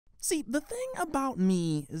See, the thing about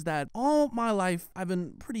me is that all my life I've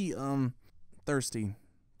been pretty thirsty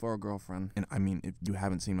for a girlfriend. And I mean, if you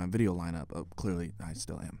haven't seen my video lineup, clearly I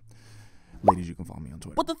still am. Ladies, you can follow me on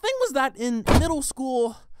Twitter. But the thing was that in middle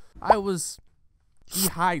school, I was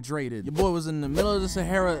dehydrated. Your boy was in the middle of the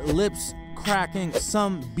Sahara, lips cracking,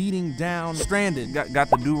 sun beating down, stranded. Got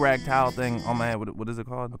the do-rag towel thing on my head. What is it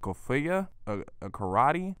called? A kofia? A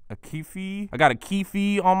karate? A kifi? I got a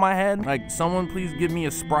kifi on my head. Like, someone please give me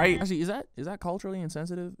a Sprite. Actually, is that culturally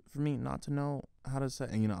insensitive for me not to know how to say?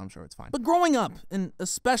 And you know, I'm sure it's fine. But growing up, and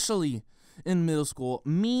especially in middle school,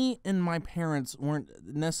 me and my parents weren't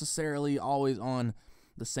necessarily always on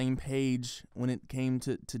the same page when it came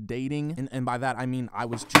to dating, and by that I mean I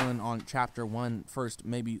was chilling on chapter 1 first,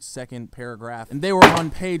 maybe second paragraph, and they were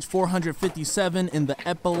on page 457 in the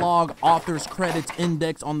epilogue author's credits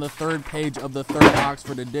index on the 3rd page of the 3rd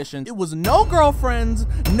Oxford edition. It was no girlfriends,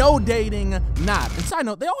 no dating, not. And side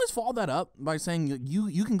note, they always follow that up by saying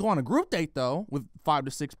you can go on a group date though with 5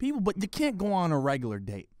 to 6 people, but you can't go on a regular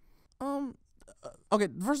date. Okay,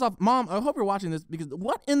 first off, Mom, I hope you're watching this, because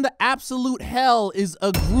what in the absolute hell is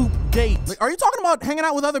a group date? Like, are you talking about hanging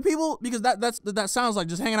out with other people? Because that sounds like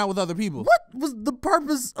just hanging out with other people. What was the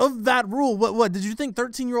purpose of that rule? What did you think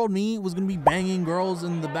 13-year-old me was gonna be banging girls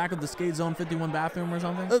in the back of the Skate Zone 51 bathroom or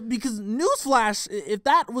something? Because newsflash, if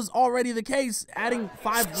that was already the case, adding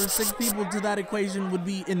 5 or 6 people to that equation would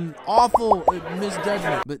be an awful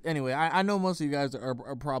misjudgment. But anyway, I know most of you guys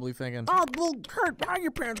are probably thinking, oh, well, Kurt, how are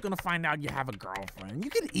your parents gonna find out you have a girlfriend?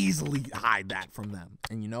 You can easily hide that from them.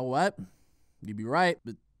 And you know what? You'd be right,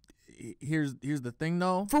 but here's the thing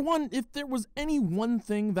though. For one, if there was any one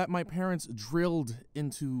thing that my parents drilled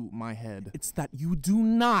into my head, it's that you do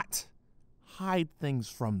not hide things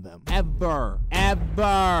from them. Ever.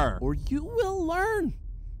 Ever. Or you will learn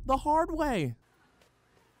the hard way.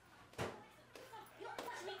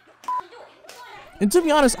 And to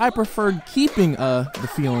be honest, I preferred keeping the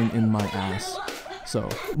feeling in my ass. So,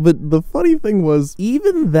 but the funny thing was,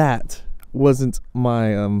 even that wasn't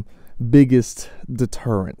my biggest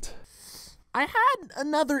deterrent. I had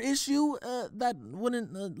another issue that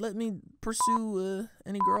wouldn't let me pursue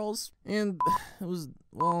any girls, and it was,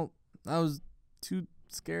 well, I was too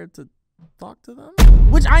scared to talk to them.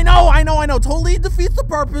 Which I know, totally defeats the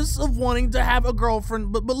purpose of wanting to have a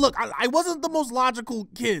girlfriend, but look, I wasn't the most logical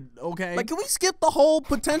kid, okay? Like, can we skip the whole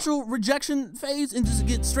potential rejection phase and just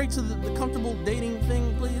get straight to the comfortable dating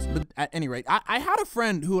thing, please? But at any rate, I had a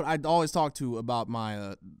friend who I'd always talk to about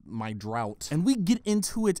my my drought, and we get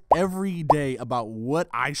into it every day about what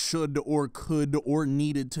I should or could or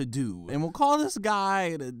needed to do. And we'll call this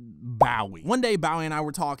guy Bowie. One day, Bowie and I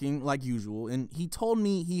were talking like usual, and he told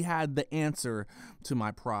me he had the answer to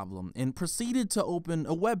my problem and proceeded to open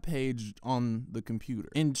a web page on the computer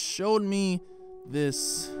and showed me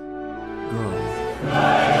this girl.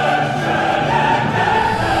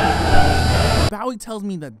 Bowie tells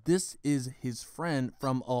me that this is his friend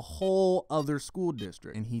from a whole other school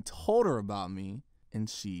district, and he told her about me, and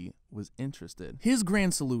she was interested. His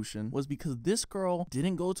grand solution was, because this girl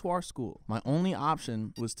didn't go to our school, my only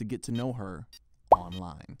option was to get to know her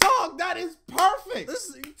online. Dog, that is perfect. This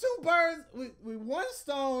is 2 birds with 1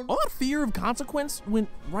 stone. All that fear of consequence went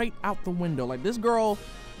right out the window. Like, this girl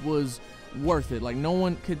was worth it. Like, no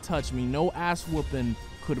one could touch me. No ass whooping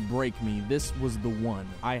could break me. This was the one.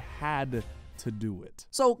 I had to do it.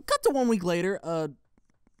 So, cut to 1 week later.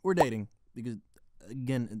 We're dating because,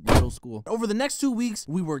 again, middle school. Over the next 2 weeks,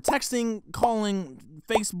 we were texting, calling,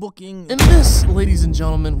 Facebooking. And this, ladies and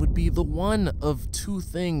gentlemen, would be the one of 2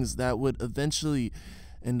 things that would eventually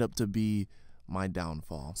end up to be my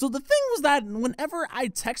downfall. So the thing was that whenever I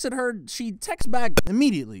texted her, she'd text back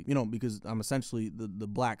immediately, you know, because I'm essentially the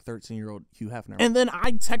black 13-year-old Hugh Hefner. And then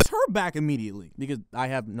I'd text her back immediately because I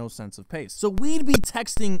have no sense of pace. So we'd be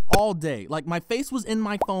texting all day. Like, my face was in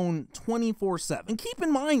my phone 24/7. And keep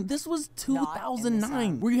in mind, this was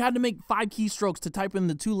 2009, where you had to make 5 keystrokes to type in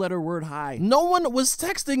the 2-letter word hi. No one was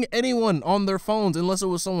texting anyone on their phones unless it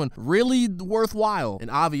was someone really worthwhile. And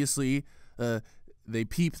obviously, they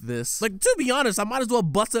peeped this. Like, to be honest, I might as well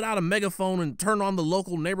busted out a megaphone and turn on the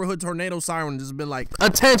local neighborhood tornado siren and just been like,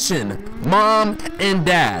 attention, Mom and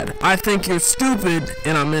Dad. I think you're stupid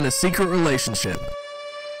and I'm in a secret relationship.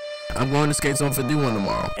 I'm going to Skate Zone 51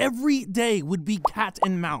 tomorrow. Every day would be cat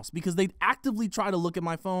and mouse because they'd actively try to look at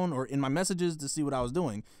my phone or in my messages to see what I was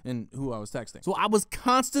doing and who I was texting. So I was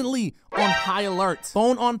constantly on high alert.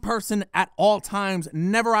 Phone on person at all times,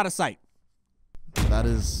 never out of sight. That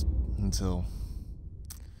is until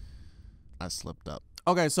I slipped up.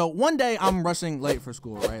 Okay, so one day I'm rushing late for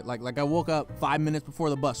school, right? Like I woke up 5 minutes before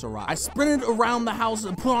the bus arrived. I sprinted around the house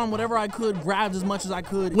and put on whatever I could, grabbed as much as I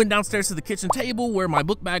could, Went downstairs to the kitchen table where my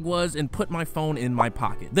book bag was and put my phone in my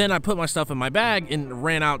pocket. Then I put my stuff in my bag and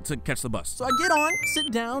ran out to catch the bus. So I get on,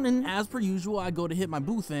 sit down, and as per usual, I go to hit my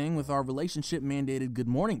boo thing with our relationship mandated good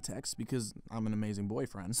morning text because I'm an amazing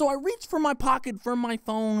boyfriend. So I reached for my pocket for my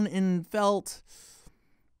phone and felt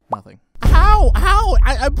nothing. How?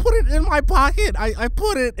 I put it in my pocket. I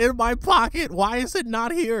put it in my pocket. Why is it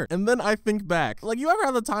not here? And then I think back. Like, you ever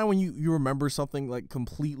have the time when you remember something like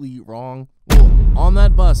completely wrong? Well, on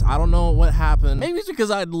that bus, I don't know what happened. Maybe it's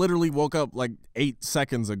because I literally woke up like 8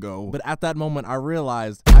 seconds ago. But at that moment, I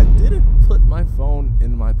realized I didn't put my phone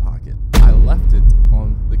in my pocket. I left it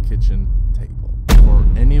on the kitchen table for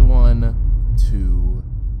anyone to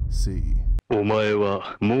see. お前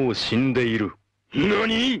はもう死んでいる。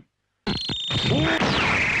何?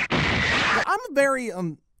 I'm a very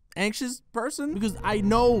anxious person because I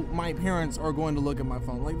know my parents are going to look at my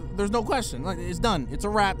phone. Like, there's no question. Like, it's done. It's a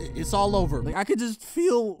wrap. It's all over. Like, I could just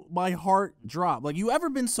feel my heart drop. Like, you ever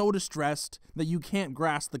been so distressed that you can't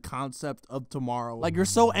grasp the concept of tomorrow? Like, you're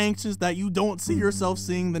so anxious that you don't see yourself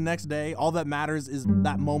seeing the next day. All that matters is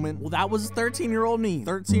that moment. Well, that was 13-year-old me.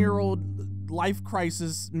 13-year-old life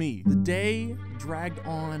crisis me. The day dragged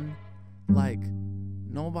on like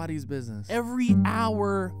nobody's business. Every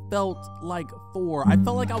hour felt like 4. I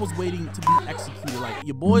felt like I was waiting to be executed. Like,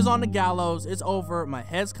 your boy's on the gallows, it's over, my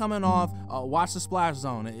head's coming off, watch the splash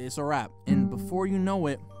zone, it's a wrap. And before you know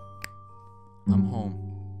it, I'm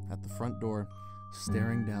home at the front door,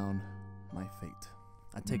 staring down my fate.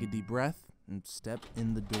 I take a deep breath and step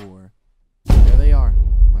in the door. There they are,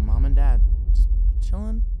 my mom and dad, just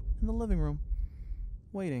chilling in the living room,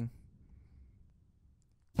 waiting.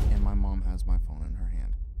 And my mom has my phone in her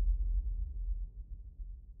hand.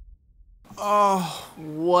 Oh,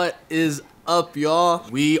 what is up, y'all?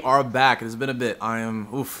 We are back. It has been a bit.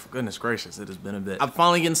 Goodness gracious, it has been a bit. I'm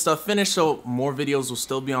finally getting stuff finished, so more videos will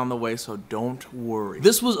still be on the way, so don't worry.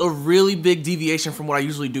 This was a really big deviation from what I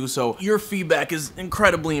usually do, so your feedback is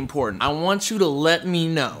incredibly important. I want you to let me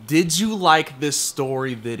know, did you like this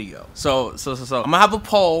story video? So I'm gonna have a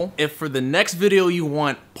poll. If for the next video you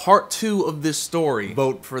want part 2 of this story,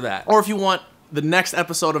 vote for that. Or if you want the next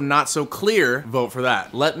episode of Not So Clear, vote for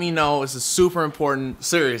that. Let me know. This is super important.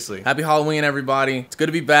 Seriously. Happy Halloween, everybody. It's good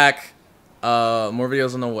to be back. More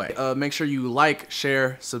videos on the way. Make sure you like,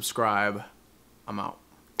 share, subscribe. I'm out.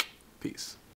 Peace.